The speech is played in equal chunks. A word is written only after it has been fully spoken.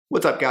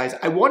What's up, guys?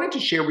 I wanted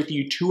to share with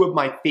you two of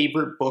my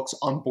favorite books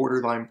on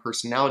borderline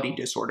personality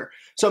disorder.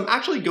 So I'm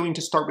actually going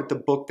to start with the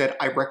book that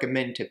I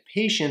recommend to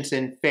patients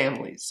and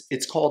families.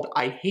 It's called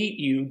I Hate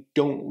You,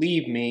 Don't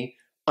Leave Me,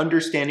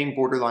 Understanding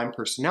Borderline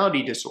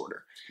Personality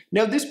Disorder.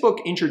 Now, this book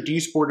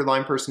introduced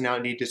borderline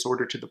personality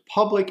disorder to the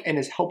public and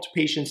has helped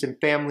patients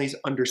and families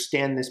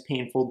understand this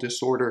painful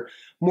disorder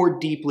more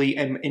deeply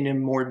and in a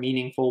more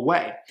meaningful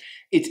way.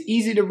 It's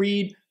easy to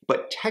read,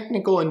 but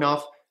technical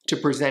enough to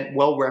present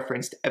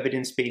well-referenced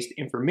evidence-based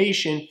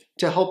information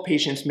to help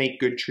patients make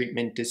good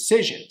treatment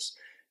decisions.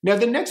 Now,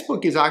 the next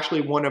book is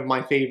actually one of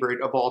my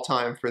favorite of all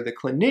time for the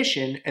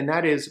clinician, and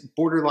that is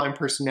Borderline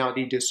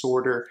Personality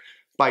Disorder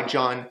by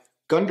John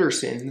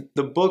Gunderson.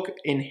 The book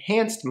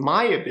enhanced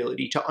my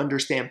ability to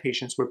understand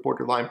patients with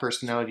borderline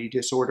personality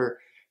disorder,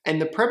 and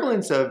the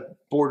prevalence of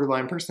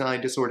borderline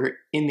personality disorder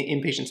in the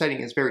inpatient setting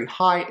is very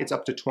high. It's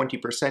up to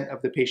 20%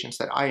 of the patients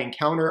that I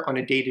encounter on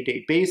a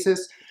day-to-day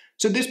basis.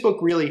 So this book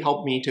really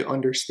helped me to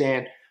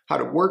understand how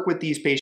to work with these patients